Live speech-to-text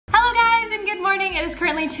morning. It is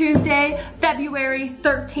currently Tuesday, February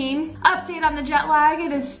 13th. Update on the jet lag.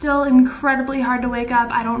 It is still incredibly hard to wake up.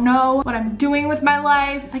 I don't know what I'm doing with my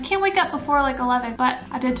life. I can't wake up before like 11, but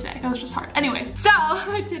I did today. It was just hard. Anyways, so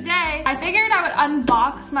today I figured I would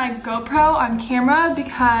unbox my GoPro on camera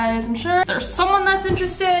because I'm sure there's someone that's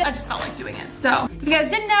interested. I just felt like doing it. So if you guys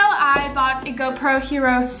didn't know, I bought a GoPro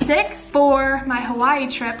Hero 6 for my Hawaii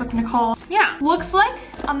trip with Nicole. Yeah, looks like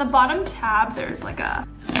on the bottom tab, there's like a,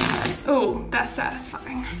 oh, that's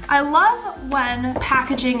satisfying. I love when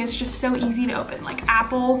packaging is just so easy to open, like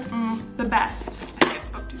Apple, the best. I think I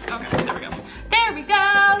spoke too soon. Okay, there we go. There we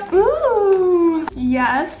go. Ooh,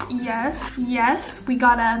 yes, yes, yes. We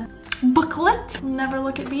got a booklet. Never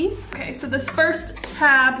look at these. Okay, so this first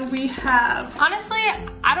tab we have, honestly,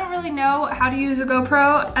 I don't really know how to use a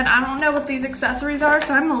GoPro and I don't know what these accessories are,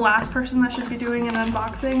 so I'm the last person that should be doing an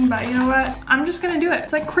unboxing, but you know what? I'm just gonna do it.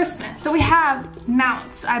 It's like Christmas. So we have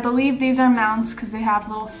mounts. I believe these are mounts because they have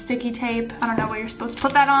little sticky tape. I don't know what you're supposed to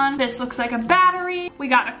put that on. This looks like a battery. We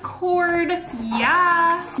got a cord.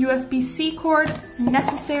 Yeah. USB-C cord,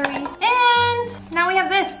 necessary. And now we have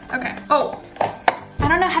this. Okay. Oh. I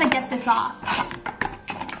don't know how to get this off.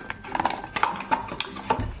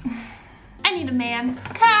 I need a man.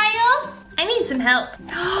 Kyle, I need some help.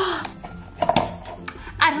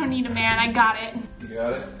 I don't need a man, I got it. You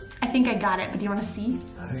got it? I think I got it, but do you want to see?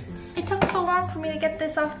 Alright. It took so long for me to get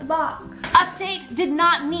this off the box. Update, did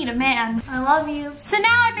not need a man. I love you. So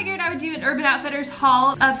now I figured I would do an Urban Outfitters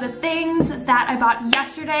haul of the things that I bought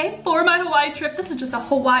yesterday for my Hawaii trip. This is just a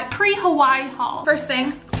pre-Hawaii haul. First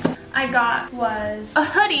thing I got was a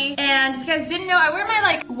hoodie, and if you guys didn't know, I wear my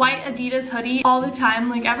like white Adidas hoodie all the time,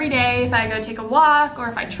 like every day if I go take a walk or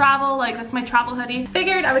if I travel, like that's my travel hoodie.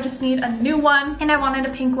 Figured I would just need a new one, and I wanted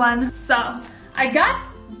a pink one, so I got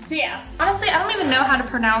this. Honestly, I don't even know how to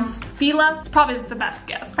pronounce Fila. It's probably the best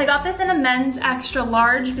guess. I got this in a men's extra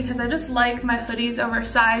large because I just like my hoodies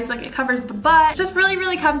oversized, like it covers the butt. It's just really,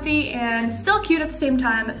 really comfy and still cute at the same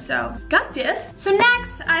time, so got this. So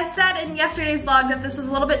next, I said in yesterday's vlog that this was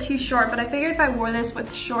a little bit too short, but I figured if I wore this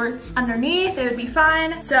with shorts underneath, it would be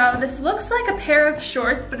fine. So this looks like a pair of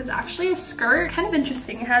shorts, but it's actually a skirt. Kind of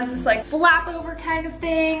interesting. It has this like flap over kind of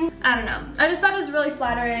thing. I don't know. I just thought it was really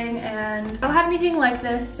flattering, and I don't have anything like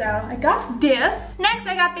this, so I got this. Next,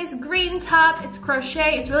 I got this green top. It's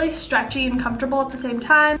crochet. It's really stretchy and comfortable at the same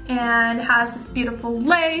time, and it has this beautiful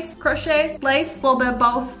lace, crochet lace, a little bit of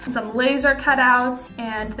both, and some laser cutouts,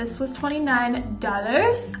 and this was $29.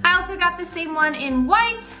 I also got the same one in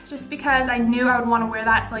white, just because I knew I would want to wear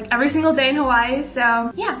that like every single day in Hawaii,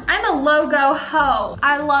 so yeah. I'm a logo hoe.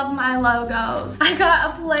 I love my logos. I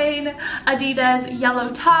got a plain Adidas yellow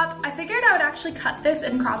top. I figured I would actually cut this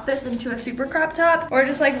and crop this into a super crop top, or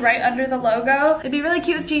just like right under the logo. It'd be really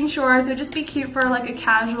cute with jean shorts. It would just be cute for like a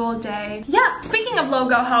casual day. Yeah, speaking of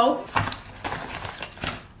logo hoe,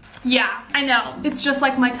 yeah, I know. It's just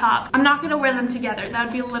like my top. I'm not gonna wear them together. That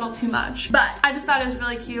would be a little too much. But I just thought it was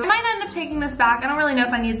really cute. I might end up taking this back. I don't really know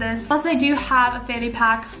if I need this. Plus I do have a fanny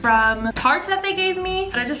pack from Tarte that they gave me.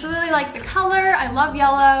 But I just really like the color. I love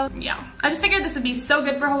yellow. Yeah. I just figured this would be so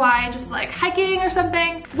good for Hawaii, just like hiking or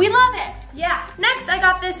something. We love it. Yeah. Next, I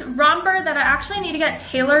got this romper that I actually need to get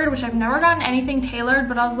tailored, which I've never gotten anything tailored,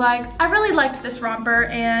 but I was like, I really liked this romper.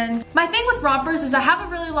 And my thing with rompers is I have a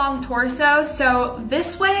really long torso, so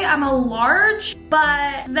this way I'm a large,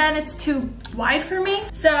 but then it's too wide for me.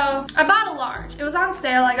 So I bought a large. It was on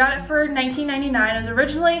sale. I got it for $19.99. It was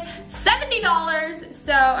originally $70,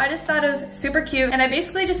 so I just thought it was super cute, and I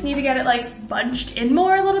basically just need to get it like bunched in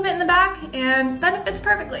more a little bit in the back, and then it fits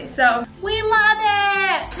perfectly. So we love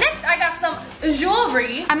it. Next, I got some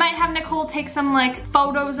jewelry. I might have Nicole take some like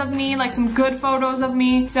photos of me, like some good photos of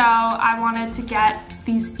me, so I wanted to get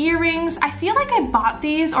these earrings. I feel like I bought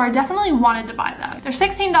these, or I definitely wanted to buy them. They're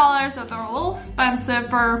 $16, so they're a little expensive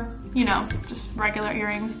for, you know, just regular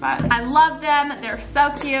earrings, but I love them. They're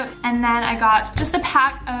so cute. And then I got just a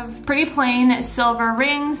pack of pretty plain silver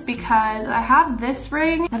rings because I have this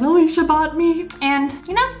ring that Alicia bought me, and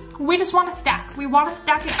you know, we just want to stack. We want to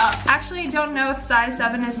stack it up. Actually, I don't know if size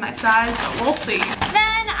 7 is my size, but we'll see.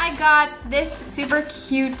 Then I got this super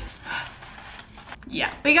cute,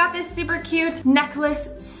 yeah, we got this super cute necklace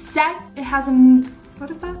set. It has a,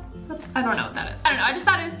 what is that? I don't know what that is. I don't know, I just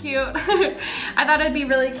thought it was cute. I thought it'd be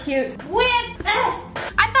really cute with,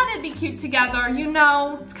 I thought it'd be cute together, you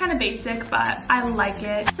know. It's kind of basic, but I like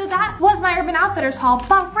it. So that was my Urban Outfitters haul,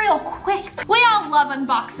 but real quick, we all love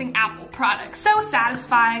unboxing Apple products. So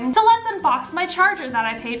satisfying. So let's unbox my charger that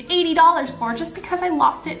I paid $80 for just because I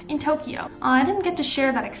lost it in Tokyo. I didn't get to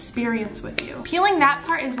share that experience with you. Peeling that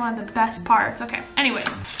part is one of the best parts. Okay, anyways.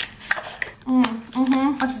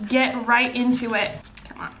 Let's get right into it.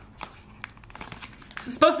 Come on. This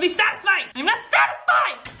is supposed to be satisfying. I'm not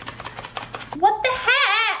satisfied. What the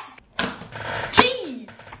heck? Jeez.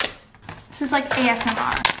 This is like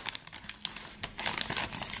ASMR.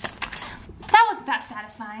 That wasn't that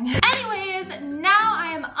satisfying. Anyways, now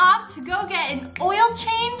I am off to go get an oil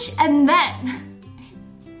change, and then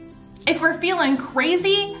if we're feeling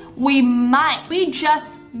crazy, we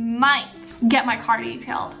just might get my car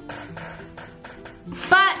detailed.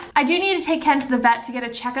 But I do need to take Ken to the vet to get a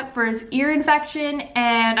checkup for his ear infection,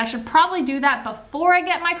 and I should probably do that before I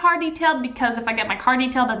get my car detailed, because if I get my car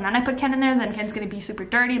detailed and then I put Ken in there, then Ken's gonna be super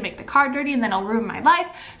dirty and make the car dirty, and then I'll ruin my life.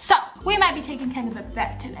 So we might be taking Ken to the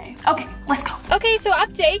vet today. Okay, let's go. Okay, so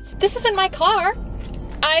update. This is in my car.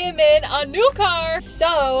 I am in a new car.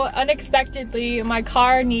 So unexpectedly, my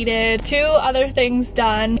car needed 2 other things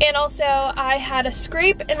done. And also I had a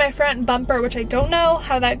scrape in my front bumper, which I don't know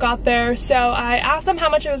how that got there. So I asked them how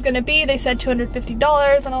much it was gonna be. They said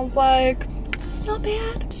 $250, and I was like, it's not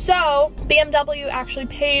bad. So BMW actually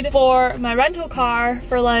paid for my rental car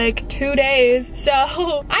for like 2 days. So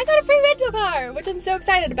I got a free rental car, which I'm so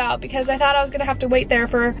excited about because I thought I was gonna have to wait there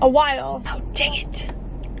for a while. Oh, dang it.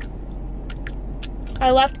 I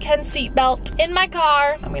left Ken's seatbelt in my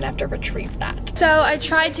car. I'm gonna have to retrieve that. So I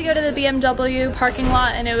tried to go to the BMW parking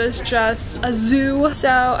lot and it was just a zoo. So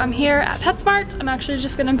I'm here at PetSmart. I'm actually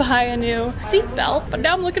just gonna buy a new seatbelt, but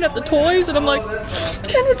now I'm looking at the toys and I'm like,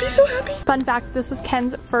 Ken would be so happy. Fun fact, this was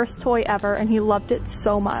Ken's first toy ever and he loved it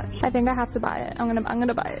so much. I think I have to buy it. I'm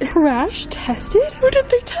gonna buy it. Crash tested? Who did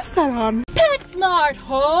they test that on? PetSmart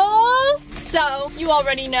haul! So you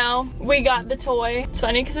already know we got the toy. It's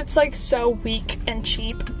funny because it's like so weak and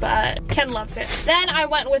cheap, but Ken loves it. Then I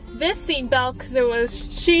went with this seatbelt because it was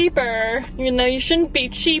cheaper, even though you shouldn't be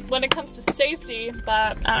cheap when it comes to safety,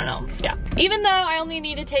 but I don't know, yeah. Even though I only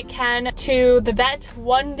need to take Ken to the vet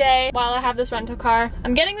one day while I have this rental car,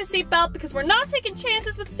 I'm getting the seatbelt because we're not taking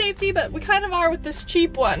chances with safety, but we kind of are with this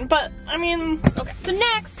cheap one, but I mean, okay. So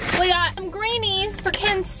next, we got some greenies for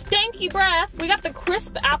Ken's stanky breath. We got the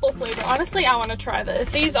crisp apple flavor. Honestly, I want to try this.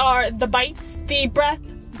 These are the bites, the breath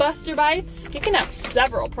buster bites. You can have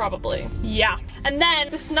several probably. Yeah. And then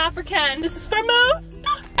this is not for Ken. This is for Moose.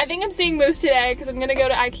 I think I'm seeing Moose today because I'm gonna go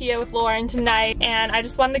to IKEA with Lauren tonight, and I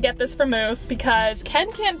just wanted to get this for Moose because Ken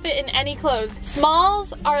can't fit in any clothes.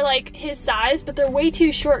 Smalls are like his size, but they're way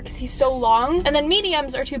too short because he's so long, and then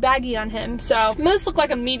mediums are too baggy on him. So Moose looked like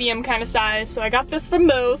a medium kind of size, so I got this for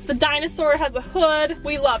Moose. The dinosaur has a hood.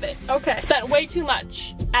 We love it. Okay, spent way too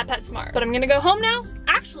much at PetSmart, but I'm gonna go home now.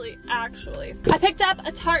 Actually, I picked up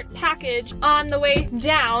a Tarte package on the way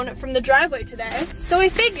down from the driveway today, so we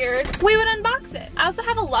figured we would unbox it. I also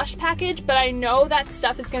have a Lush package, but I know that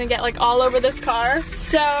stuff is gonna get like all over this car,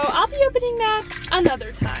 so I'll be opening that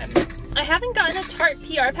another time. I haven't gotten a Tarte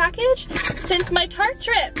PR package since my Tarte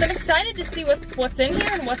trip. So I'm excited to see what's in here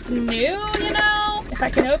and what's new, you know? If I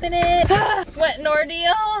can open it. What an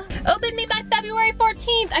ordeal. Open me by February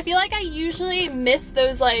 14th. I feel like I usually miss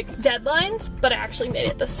those like deadlines, but I actually made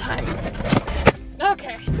it this time.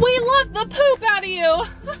 Okay. We love the poop out of you.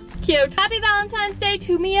 Cute. Happy Valentine's Day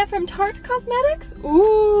to Mia from Tarte Cosmetics.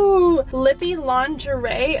 Ooh. Lippy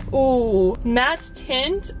lingerie. Ooh. Matte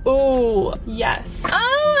tint. Ooh. Yes.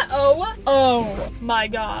 Oh my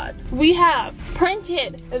god. We have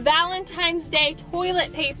printed Valentine's Day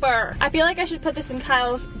toilet paper. I feel like I should put this in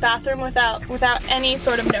Kyle's bathroom without any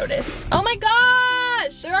sort of notice. Oh my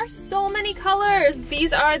gosh. There are so many colors.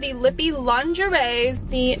 These are the Lippy lingeries,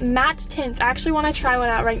 the matte tints. I actually want to try one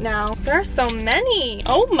out right now. There are so many.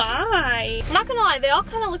 Oh my. I'm not gonna lie, they all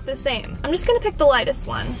kind of look the same. I'm just gonna pick the lightest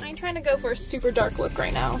one. I'm trying to go for a super dark look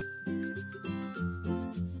right now.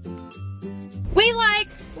 We like.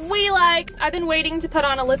 I've been waiting to put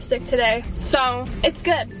on a lipstick today, so it's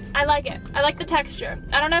good. I like it. I like the texture.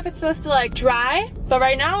 I don't know if it's supposed to like dry, but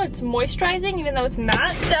right now it's moisturizing even though it's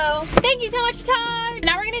matte. So thank you so much, Tarte.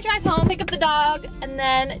 Now we're gonna drive home, pick up the dog, and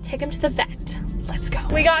then take him to the vet. Let's go.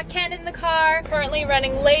 We got Ken in the car, currently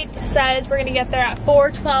running late. It says we're gonna get there at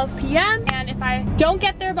 4:12 p.m. And if I don't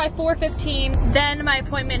get there by 4:15, then my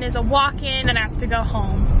appointment is a walk-in and I have to go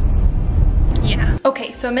home. Yeah.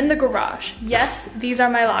 Okay, so I'm in the garage. Yes, these are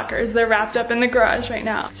my lockers. They're wrapped up in the garage right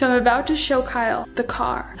now. So I'm about to show Kyle the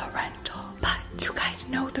car, the rental. But you guys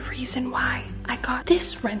know the reason why I got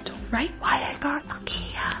this rental, right? Why I got a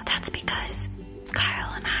Kia. That's because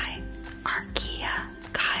Kyle and I are Kia.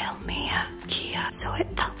 Kyle, Mia, Kia. So it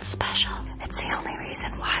felt special. It's the only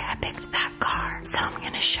reason why I picked that car. So I'm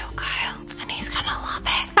gonna show Kyle and he's gonna love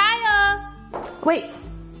it. Kyle! Wait,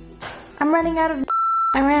 I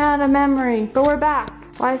ran out of memory, but we're back.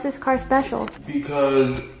 Why is this car special?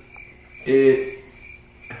 Because It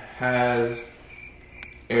has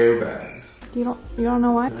airbags. You don't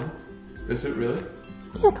know why? No? Is it really?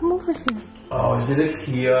 Yeah, come over here. Oh, is it a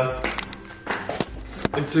Kia?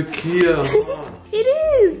 It's a Kia. It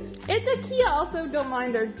is! It's a Kia. Also, don't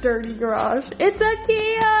mind our dirty garage. It's a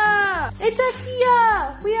Kia! It's a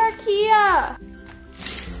Kia! We are Kia!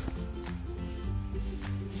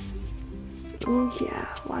 Oh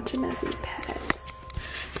yeah, watching as we pets.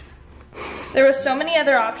 There was so many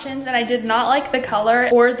other options and I did not like the color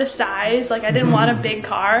or the size. Like I didn't want a big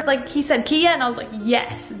car. Like he said Kia and I was like,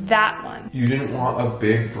 yes, that one. You didn't want a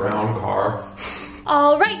big brown car?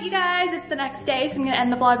 All right, you guys, it's the next day, so I'm gonna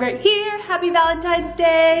end the vlog right here. Happy Valentine's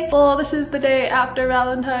Day. Well, this is the day after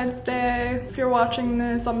Valentine's Day. If you're watching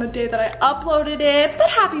this on the day that I uploaded it, but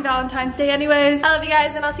happy Valentine's Day anyways. I love you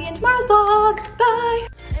guys and I'll see you in tomorrow's vlog. Bye.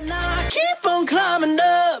 And now I keep on climbing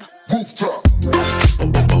up.